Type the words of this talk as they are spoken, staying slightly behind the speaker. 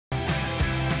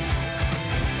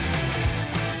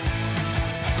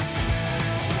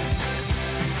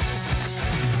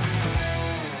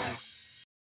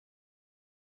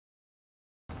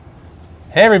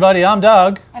Hey everybody, I'm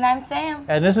Doug. And I'm Sam.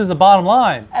 And this is The Bottom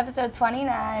Line. Episode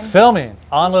 29. Filming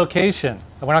on location.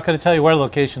 And we're not going to tell you where the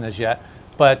location is yet,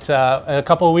 but in a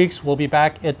couple of weeks we'll be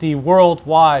back at the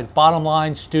worldwide Bottom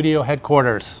Line studio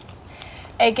headquarters.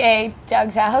 AKA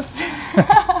Doug's house.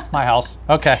 My house.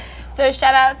 Okay. So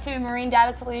shout out to Marine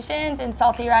Data Solutions and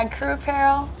Salty Rag Crew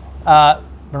Apparel.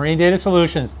 Marine Data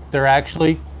Solutions.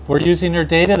 We're using their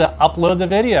data to upload the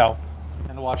video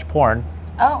and to watch porn.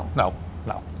 Oh. No.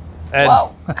 And,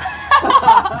 whoa.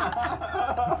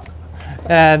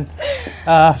 and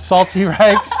Salty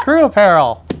Rags Crew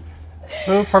Apparel,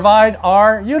 who provide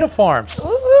our uniforms.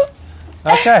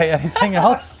 Okay, anything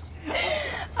else?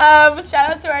 Shout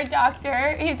out to our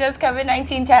doctor. He does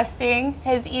COVID-19 testing.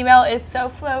 His email is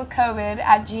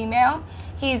soflowcovid@gmail.com.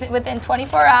 He's within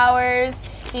 24 hours.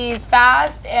 He's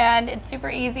fast and it's super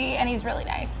easy and he's really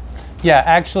nice. Yeah,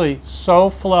 actually,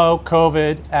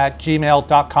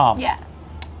 soflowcovid@gmail.com. Yeah.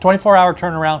 24-hour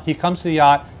turnaround. He comes to the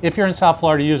yacht. If you're in South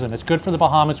Florida, use him. It's good for the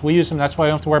Bahamas. We use them. That's why we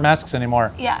don't have to wear masks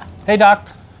anymore. Yeah. Hey, Doc.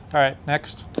 All right,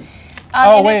 next.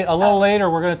 A little later,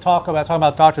 we're going to talk about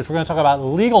doctors. We're going to talk about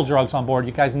legal drugs on board.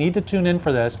 You guys need to tune in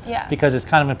for this because it's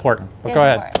kind of important. But go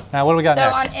ahead. Important. Now, what do we got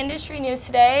next? So on industry news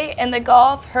today, in the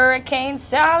Gulf, Hurricane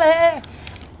Sally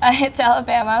hits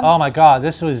Alabama. Oh my God,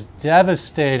 this was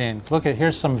devastating.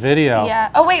 Here's some video. Yeah.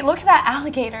 Oh wait, look at that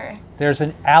alligator. There's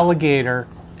an alligator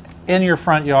in your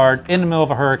front yard in the middle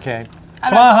of a hurricane.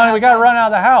 Come on, honey, we got to run out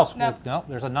of the house. Nope. No,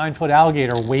 there's a 9-foot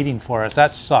alligator waiting for us.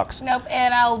 That sucks. Nope,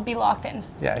 and I'll be locked in.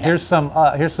 Yeah, here's some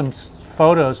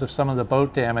photos of some of the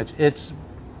boat damage. It's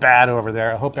bad over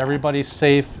there. I hope everybody's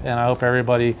safe, and I hope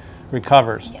everybody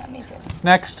recovers. Yeah, me too.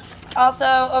 Next.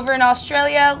 Also, over in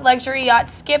Australia, luxury yacht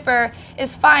skipper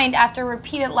is fined after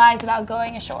repeated lies about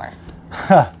going ashore.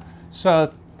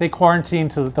 So they quarantined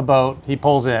to the boat. He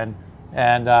pulls in,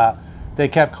 and they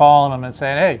kept calling him and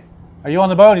saying, "Hey, are you on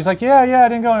the boat?" He's like, yeah, I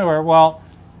didn't go anywhere. Well,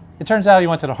 it turns out he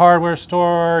went to the hardware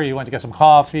store, he went to get some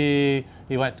coffee,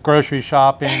 he went grocery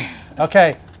shopping.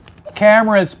 Okay,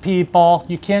 cameras, people.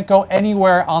 You can't go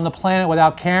anywhere on the planet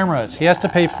without cameras. He has to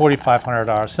pay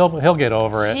 $4,500. He'll get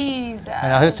over it.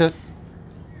 Jesus.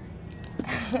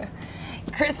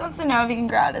 Chris wants to know if he can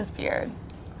grow out his beard.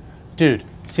 Dude,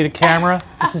 see the camera?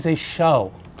 This is a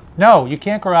show. No, you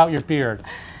can't grow out your beard.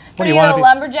 What do you want to be?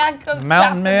 Lumberjack? Go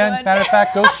mountain man. Matter of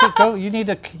fact, go. You need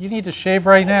to shave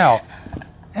right now.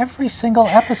 Every single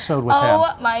episode with him.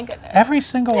 Oh my goodness. Every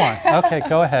single one. Okay,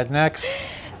 go ahead. Next.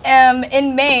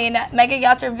 In Maine, mega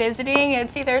yachts are visiting.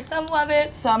 It's either some love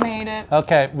it, some hate it.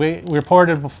 Okay, we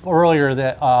reported earlier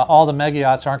that all the mega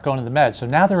yachts aren't going to the Med, so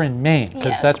now they're in Maine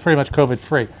because that's pretty much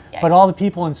COVID-free. Yeah. But all the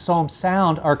people in Somme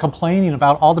Sound are complaining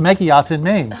about all the mega yachts in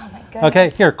Maine. Oh my goodness. Okay,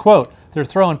 here, quote. They're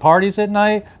throwing parties at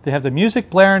night. They have the music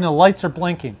blaring. The lights are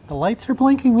blinking. The lights are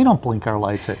blinking? We don't blink our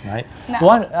lights at night. No.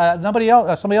 Somebody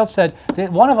else said that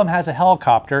one of them has a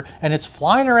helicopter and it's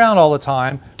flying around all the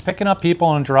time, picking up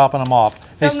people and dropping them off.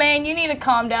 So, man, you need to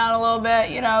calm down a little bit.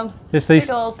 You know.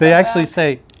 They actually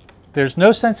say there's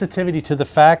no sensitivity to the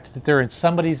fact that they're in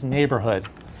somebody's neighborhood.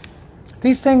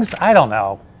 These things, I don't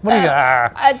know. What do you?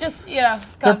 I just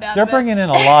calm down. They're bringing in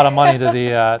a lot of money to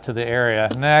the area.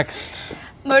 Next.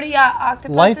 Motor yacht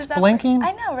octopus. Lights blinking?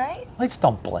 I know, right? Lights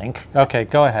don't blink. Okay,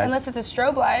 go ahead. Unless it's a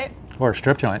strobe light. Or a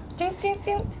strip joint. Ding, ding,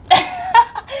 ding.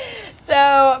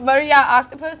 So, motor yacht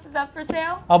octopus is up for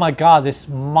sale. Oh my God, this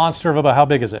monster of a boat. How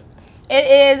big is it?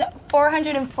 It is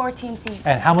 414 feet.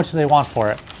 And how much do they want for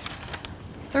it?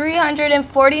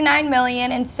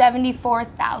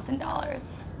 $349,074,000.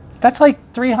 That's like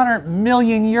 300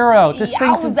 million euro. This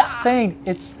thing's insane.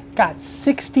 It's got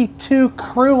 62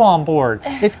 crew on board.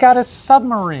 It's got a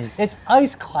submarine. It's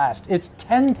ice classed. It's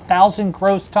 10,000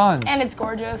 gross tons. And it's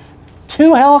gorgeous.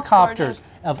 2 helicopters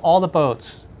of all the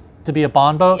boats to be a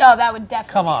Bond boat. Oh, that would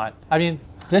definitely. Come on. I mean,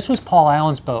 this was Paul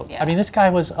Allen's boat. Yeah. I mean, this guy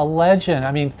was a legend.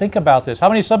 I mean, think about this. How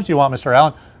many subs do you want, Mr.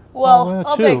 Allen? Well,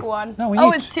 I'll take one. No, we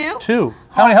need it's 2? 2.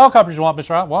 How many helicopters do you want, Mr.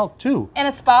 Allen? Well, 2. And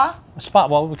a spa? A spa.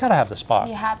 Well, we gotta have the spa.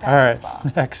 You have to have the spa.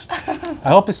 Next. I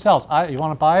hope it sells. You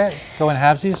want to buy it? Go in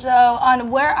halvesies. So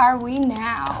on Where Are We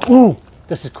Now? Ooh,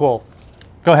 this is cool.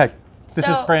 Go ahead. This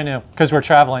is brand new because we're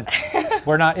traveling.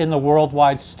 We're not in the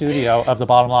worldwide studio of The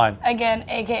Bottom Line. Again,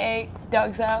 AKA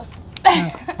Doug's house.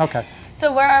 Okay.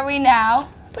 So where are we now?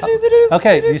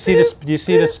 Okay. Do you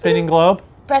see the spinning globe?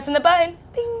 Pressing the button.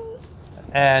 Bing.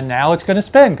 And now it's going to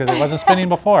spin because it wasn't spinning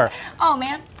before. Oh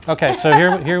man. Okay, so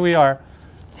here we are.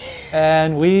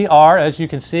 And we are, as you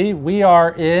can see, we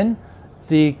are in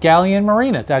the Galleon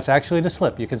Marina. That's actually the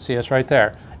slip. You can see us right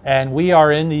there. And we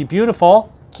are in the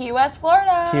beautiful Key West,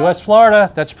 Florida. Key West,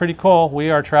 Florida. That's pretty cool. We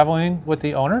are traveling with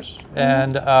the owners,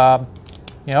 and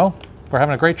you know, We're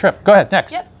having a great trip. Go ahead,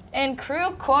 next. Yep. In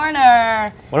Crew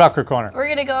Corner, What about Crew Corner? we're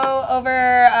going to go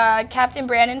over Captain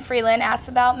Brandon Freeland asked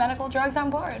about medical drugs on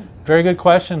board. Very good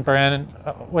question, Brandon.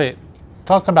 Wait,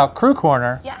 talking about Crew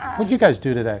Corner. Yeah. What'd you guys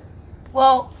do today?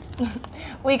 Well,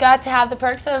 we got to have the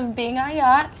perks of being on a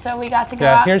yacht, so we got to go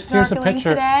out here's a snorkeling picture.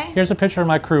 today. Here's a picture of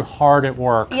my crew hard at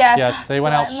work. Yes, they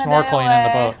went out sweating the day snorkeling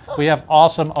in the away. boat. We have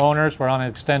awesome owners. We're on an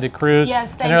extended cruise.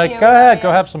 Yes, and thank they're like, you. go ahead, Yeah.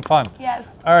 go have some fun. Yes.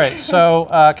 All right, so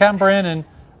Captain Brandon,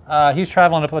 he's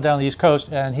traveling up and down the East Coast,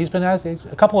 and he's been asked a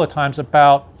couple of times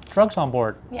about drugs on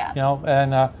board. Yeah. You know,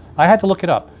 and I had to look it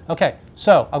up. Okay,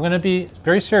 so I'm going to be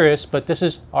very serious, but this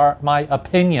is my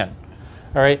opinion.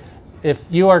 All right, if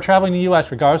you are traveling to the U.S.,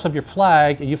 regardless of your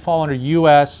flag, you fall under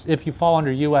U.S. If you fall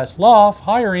under U.S. law of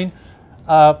hiring,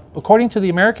 according to the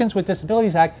Americans with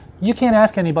Disabilities Act, you can't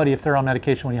ask anybody if they're on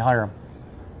medication when you hire them.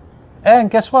 And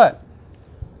guess what?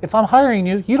 If I'm hiring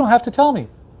you, you don't have to tell me.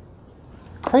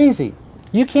 Crazy.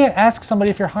 You can't ask somebody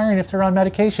if you're hiring if they're on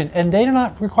medication, and they're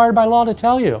not required by law to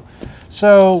tell you.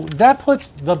 So that puts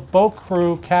the boat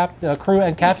crew and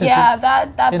captains Yeah,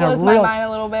 that in a blows my real- mind a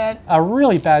little bit. a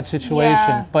really bad situation.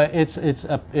 Yeah. But it's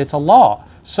a law.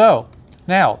 So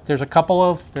now there's a couple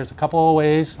of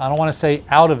ways. I don't want to say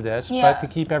out of this, Yeah. but to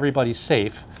keep everybody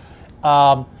safe.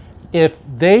 If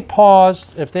they pose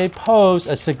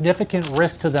a significant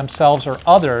risk to themselves or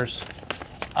others,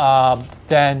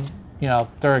 then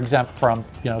they're exempt from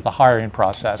the hiring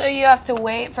process. So you have to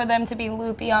wait for them to be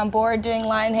loopy on board doing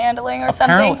line handling or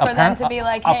something for them to be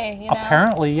like, hey,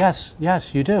 Apparently, yes,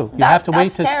 you do. You That- have to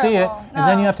wait that's to see it, terrible. and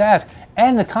then you No. have to ask.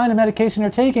 And the kind of medication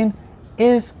they're taking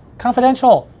is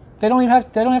confidential. They don't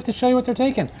have to show you what they're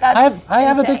taking. That's I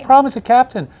have a big insane. problem as a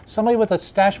captain. Somebody with a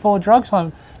stash full of drugs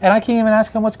on, and I can't even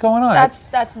ask them what's going on.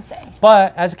 That's insane.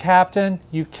 But as a captain,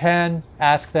 you can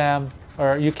ask them,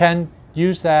 or you can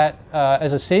use that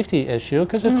as a safety issue,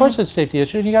 because of course it's a safety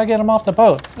issue. You gotta get them off the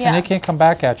boat, Yeah. and they can't come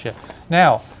back at you.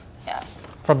 Now, Yeah.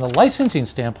 from the licensing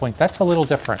standpoint, that's a little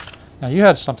different. Now, you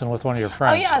had something with one of your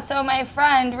friends. Oh yeah, so my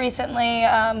friend recently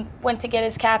went to get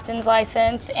his captain's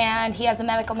license, and he has a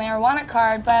medical marijuana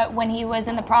card. But when he was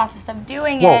in the process of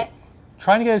doing Whoa. it,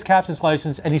 Trying to get his captain's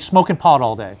license, and he's smoking pot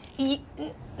all day.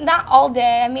 not all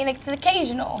day. I mean, it's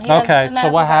occasional. He has Okay, a so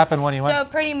medical what card. happened when he went? So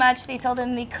pretty much, they told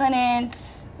him they couldn't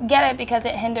get it because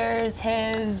it hinders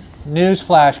his.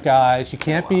 Newsflash, guys, you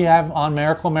can't be on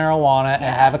medical marijuana and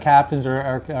Yeah. have a captain's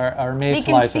or mate's They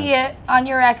can license. see it on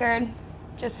your record,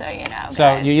 just so you know. So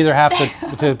guys. you either have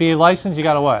to be licensed, you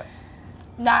got to what?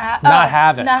 not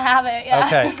have it. Not have it. Yeah.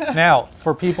 Okay. Now,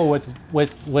 for people with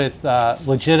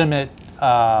legitimate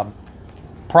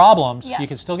problems, Yeah. you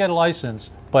can still get a license,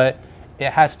 but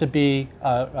it has to be.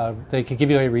 They could give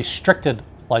you a restricted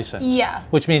license. Yeah.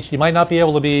 Which means you might not be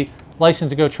able to be licensed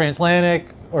to go transatlantic,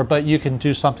 but you can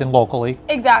do something locally.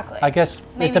 Exactly. I guess.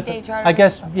 Maybe day charter I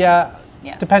guess. or something. Yeah.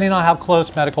 Yeah. Depending on how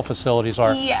close medical facilities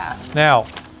are. Yeah. Now,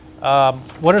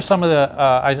 what are some of the?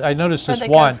 I noticed For this the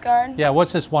one. Coast Guard? Yeah.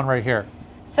 What's this one right here?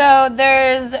 So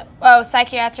there's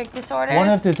psychiatric disorders. One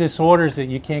of the disorders that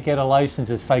you can't get a license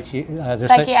is Psychiatric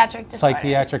disorders.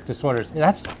 Psychiatric disorders.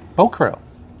 That's boat crew.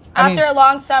 I mean, After a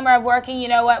long summer of working, you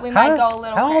know what? We might go a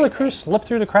little how crazy. all the crew slip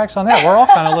through the cracks on that? We're all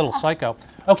kind of a little psycho.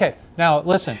 Okay, now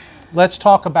listen. Let's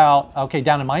talk about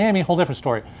down in Miami. Whole different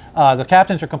story. The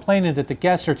captains are complaining that the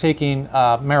guests are taking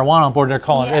marijuana on board. They're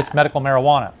calling Yeah. it's medical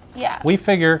marijuana. Yeah. We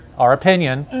figure, our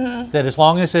opinion, that as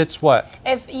long as it's what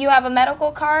If you have a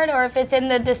medical card, or if it's in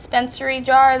the dispensary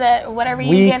jar, that whatever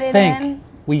you get it in.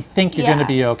 we think you're going to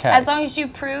be okay. As long as you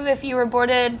prove, if you were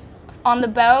boarded on the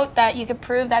boat, that you could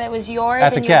prove that it was yours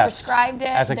As a and you guest. prescribed it,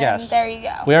 As a then guest. there you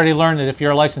go. We already learned that if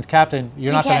you're a licensed captain, you're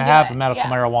You not going to can't do have it. a medical Yeah.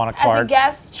 marijuana card. As a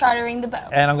guest chartering the boat.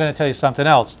 And I'm going to tell you something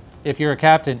else. If you're a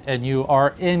captain and you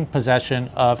are in possession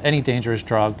of any dangerous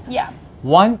drug, Yeah.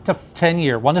 1 to 10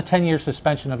 year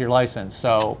suspension of your license.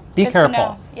 So be Good to careful.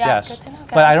 know. Yeah, yes. good to know,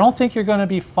 But I guys. don't think you're going to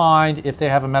be fined if they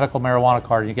have a medical marijuana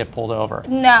card and you get pulled over.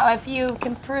 No, if you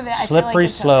can prove it, I feel like Slippery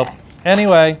it's slope. okay.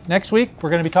 Anyway, next week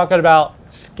we're going to be talking about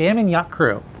scamming yacht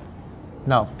crew.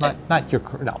 No, not your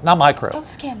crew. No, not my crew. Don't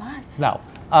scam us. No.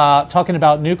 Talking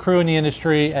about new crew in the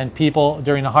industry and people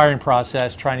during the hiring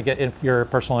process trying to get your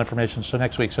personal information. So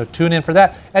next week. So tune in for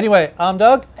that. Anyway, I'm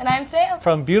Doug And I'm Sam.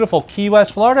 from beautiful Key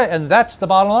West, Florida, and that's the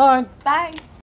bottom line. Bye.